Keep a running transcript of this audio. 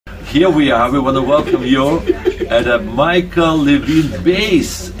Here we are. We want to welcome you at a Michael Levin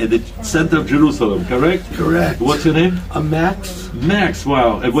Base in the center of Jerusalem, correct? Correct. What's your name? I'm Max. Max,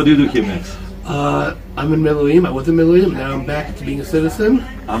 wow. And what do you do here, Max? I'm in Miluim. I was in Miluim. Now I'm back to being a citizen.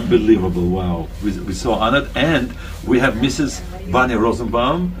 Unbelievable, wow. We're so honored. And we have Mrs. Vanya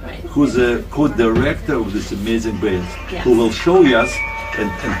Rosenbaum, who's a co-director of this amazing base, who will show us and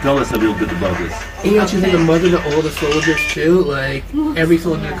tell us a little bit about this. You know, she's the mother to all the soldiers too. Like, every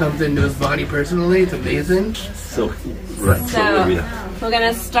soldier that comes in knows Vanya personally. It's amazing. So, right. So we're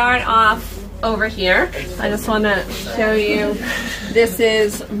going to start off over here. I just want to show you, this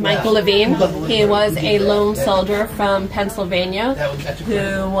is Michael Levin. He was a lone soldier from Pennsylvania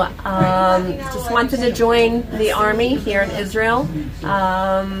who just wanted to join the army here in Israel,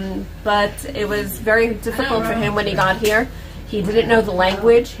 but it was very difficult for him when he got here. He didn't know the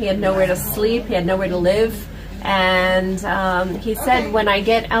language, he had nowhere to sleep, he had nowhere to live, and he said, when I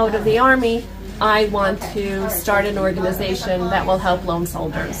get out of the army, I want to start an organization that will help lone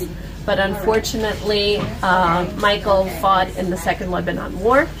soldiers. But unfortunately, Michael fought in the Second Lebanon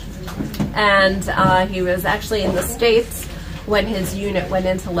War, and he was actually in the States when his unit went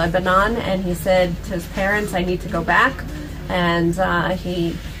into Lebanon, and he said to his parents, I need to go back, and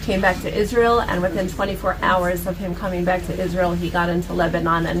he came back to Israel, and within 24 hours of him coming back to Israel, he got into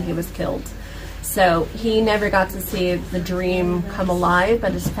Lebanon and he was killed. So he never got to see the dream come alive,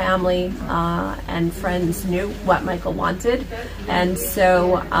 but his family and friends knew what Michael wanted. And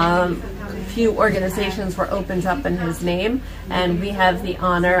so a few organizations were opened up in his name, and we have the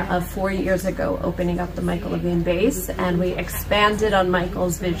honor of 4 years ago opening up the Michael Levin Base, and we expanded on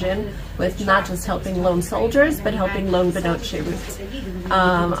Michael's vision with not just helping lone soldiers, but helping lone Benot Shirut.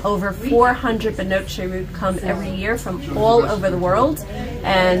 Over 400 Benot Shirut come every year from all over the world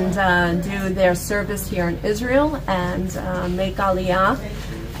and do their service here in Israel and make Aliyah.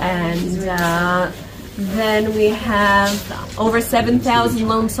 And then we have over 7,000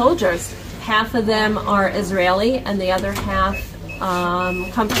 lone soldiers. Half of them are Israeli and the other half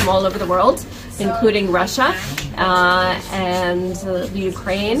come from all over the world, including Russia and the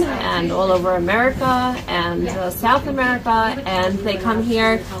Ukraine and all over America and South America, and they come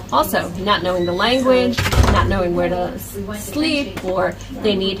here also not knowing the language, not knowing where to sleep, or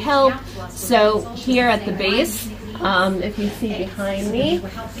they need help. So here at the base, if you see behind me,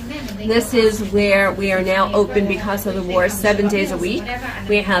 this is where we are now open because of the war 7 days a week.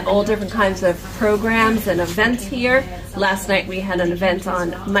 We have all different kinds of programs and events here. Last night we had an event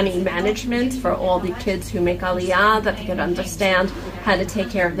on money management for all the kids who make Aliyah, that they could understand how to take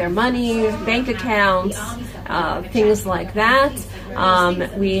care of their money, bank accounts, things like that.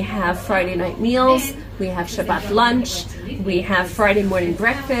 We have Friday night meals, we have Shabbat lunch, we have Friday morning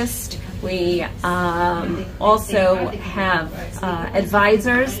breakfast. We also have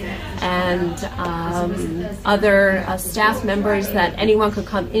advisors and other staff members that anyone could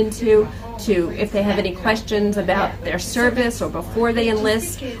come into if they have any questions about their service or before they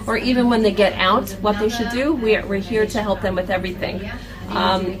enlist, or even when they get out, what they should do. We're here to help them with everything.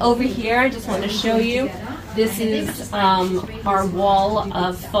 Over here, I just want to show you, this is our wall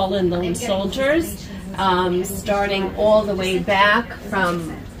of fallen lone soldiers, starting all the way back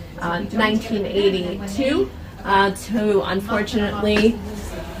from 1982 to, unfortunately,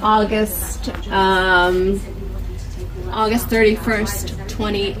 August 31st,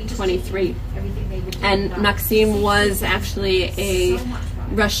 2023. And Maxim was actually a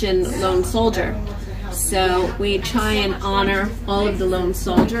Russian lone soldier. So we try and honor all of the lone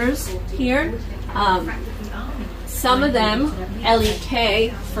soldiers here. Some of them, Eli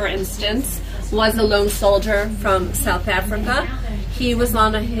K, for instance, was a lone soldier from South Africa. He was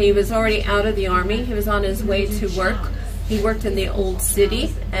already out of the army. He was on his way to work. He worked in the old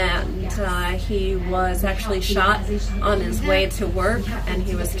city, and he was actually shot on his way to work, and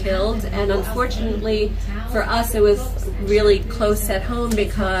he was killed. And unfortunately for us, it was really close at home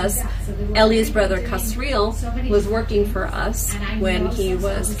because Eli's brother Kasriel was working for us when he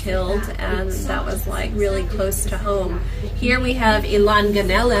was killed, and that was like really close to home. Here we have Ilan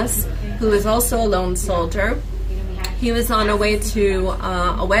Ganelis, who is also a lone soldier. He was on a way to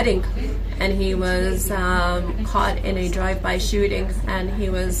a wedding, and he was caught in a drive-by shooting, and he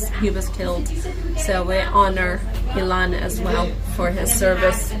was killed. So we honor Ilan as well for his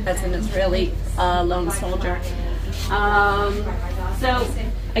service as an Israeli lone soldier. So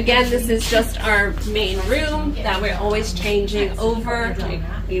again, this is just our main room that we're always changing over.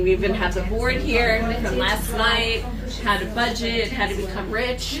 We even have the board here from last night, how to budget, how to become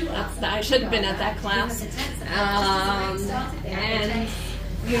rich. I should have been at that class. And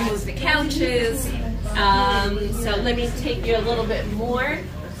we move the couches. So let me take you a little bit more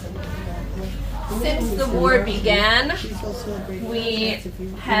since the war began, we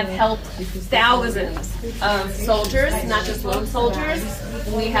have helped thousands of soldiers, not just lone soldiers.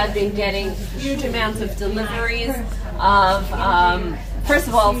 We have been getting huge amounts of deliveries of, first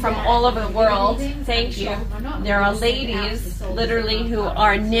of all, from all over the world. Thank you. There are ladies, literally, who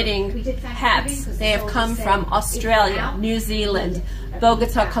are knitting hats. They have come from Australia, New Zealand,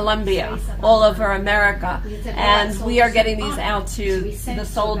 Bogota, Colombia, all over America. And we are getting these out to the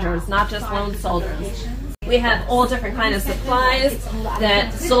soldiers, not just lone soldiers. We have all different kinds of supplies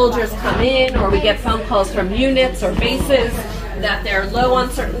that soldiers come in, or we get phone calls from units or bases that they're low on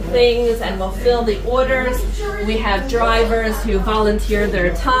certain things and we'll fill the orders. We have drivers who volunteer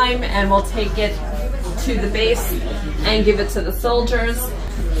their time and will take it to the base and give it to the soldiers.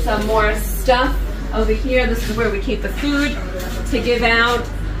 Some more stuff over here. This is where we keep the food to give out.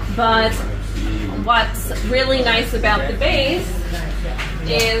 But what's really nice about the base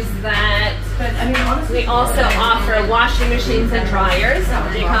is that we also offer washing machines and dryers,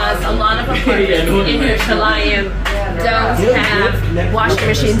 because a lot of apartments in Yerushalayim don't have washing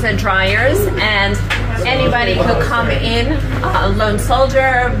machines and dryers, and anybody could come in, a lone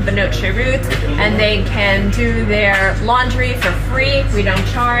soldier, Benot Shirut, and they can do their laundry for free. We don't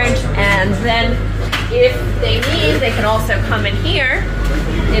charge. And then if they need, they can also come in here.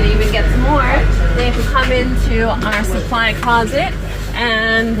 It even gets more. They can come into our supply closet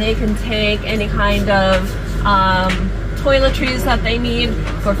and they can take any kind of toiletries that they need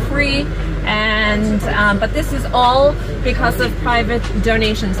for free. And but this is all because of private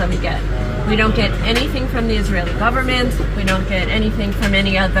donations that we get. We don't get anything from the Israeli government. We don't get anything from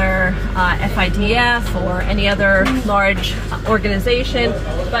any other FIDF or any other large organization.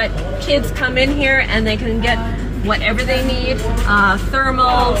 But kids come in here and they can get whatever they need,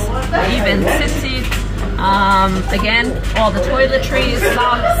 thermals, even tzitzit. Again, all the toiletries,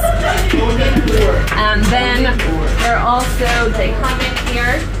 socks. And then they're also, they come in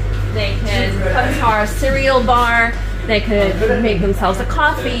here, they can come to our cereal bar. They could make themselves a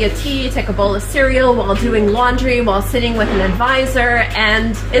coffee, a tea, take a bowl of cereal while doing laundry, while sitting with an advisor,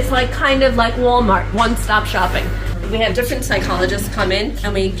 and it's like kind of like Walmart, one-stop shopping. We have different psychologists come in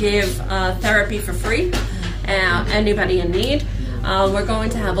and we give therapy for free, anybody in need. We're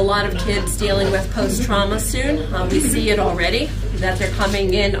going to have a lot of kids dealing with post-trauma soon. We see it already, that they're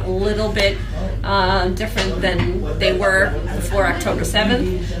coming in a little bit different than they were before October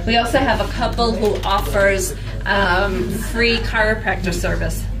 7th. We also have a couple who offers free chiropractor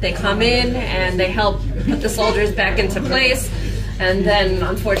service. They come in and they help put the soldiers back into place, and then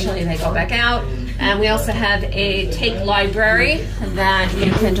unfortunately they go back out. And we also have a take library that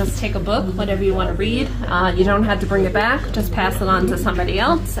you can just take a book, whatever you want to read. You don't have to bring it back, just pass it on to somebody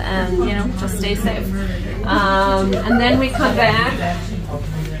else and, you know, just stay safe. And then we come back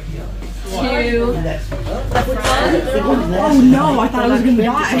to the front. Oh no, I thought I was going to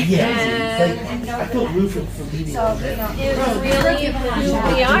die. I feel rude for leaving. It's really who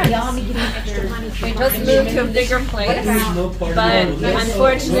we are. We just moved to a bigger place, but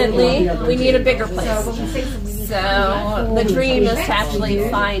unfortunately, we need a bigger place. So the dream is to actually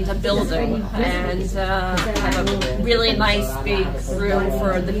find a building and have a really nice big room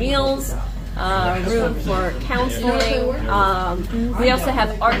for the meals. Room for counseling. We also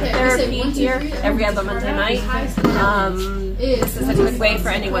have art therapy here every other Monday night. This is a good way for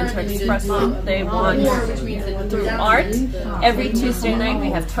anyone to express what they want through art. Every Tuesday night we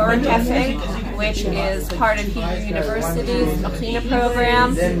have Torah Cafe, which is part of Hebrew University's Akina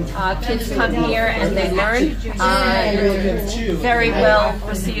program. Kids come here and they learn. Very well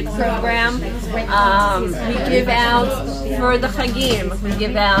received program. We give out for the Chagim. We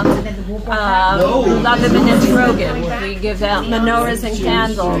give out we give out menorahs and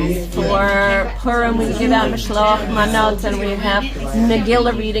candles. For Purim we give out Mishloach Manot, and we have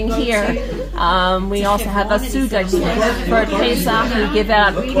Megillah reading here. We also have a Suda for Pesach. We give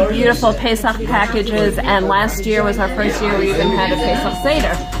out beautiful Pesach packages, and last year was our first year we even had a Pesach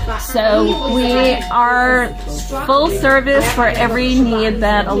Seder. So we are full service for every need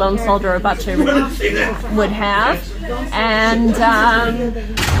that a lone soldier or bat shivur would have. And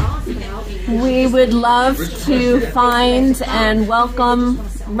we would love to find and welcome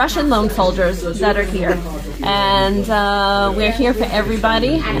Russian lone soldiers that are here. And we're here for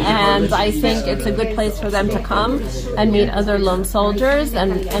everybody, and I think it's a good place for them to come and meet other lone soldiers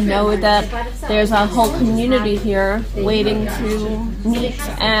and know that there's a whole community here waiting to meet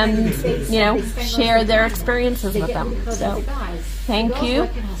and, you know, share their experiences with them. So thank you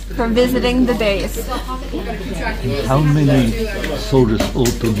for visiting the base. How many soldiers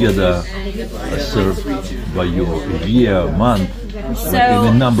altogether served by you? A year, a month? So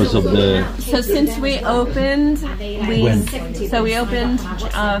the numbers of the. So since we opened, we opened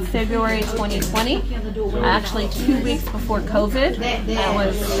February 2020, actually 2 weeks before COVID. That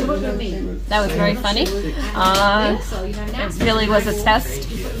was very funny. It really was a test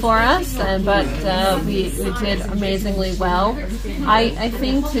for us, but we did amazingly well. I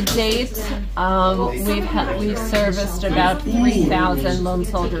think to date we've serviced about 3,000 lone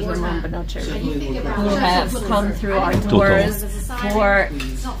soldiers and lone benochim who have come through our doors for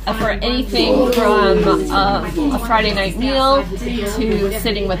anything from a Friday night meal to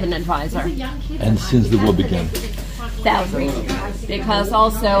sitting with an advisor. And since the war began? Thousands, because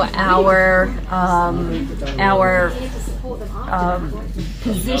also our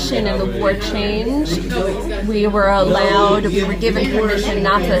position in the war changed. We were given permission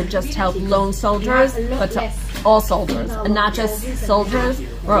not to just help lone soldiers, but to all soldiers, and not just soldiers.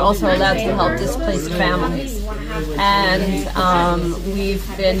 We're also allowed to help displaced families, and we've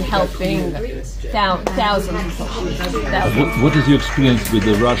been helping thousands. What is your experience with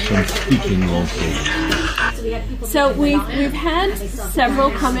the Russian-speaking lone soldiers? So we've had several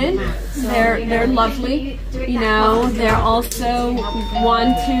come in. They're lovely. You know, they're also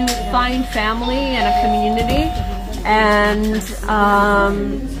want to find family and a community. And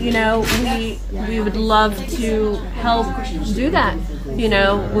you know, we would love to help do that. You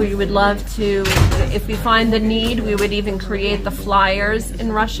know, we would love to, if we find the need, we would even create the flyers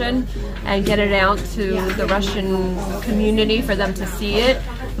in Russian and get it out to the Russian community for them to see it.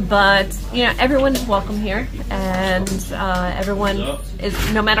 But, you know, everyone is welcome here, and everyone is,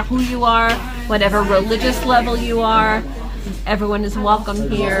 no matter who you are, whatever religious level you are, everyone is welcome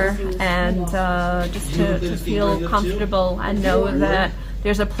here, and just to feel comfortable and know that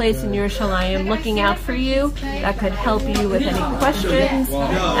there's a place in Yerushalayim looking out for you that could help you with any questions,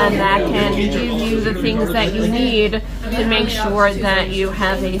 and that can give you the things that you need to make sure that you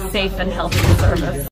have a safe and healthy service.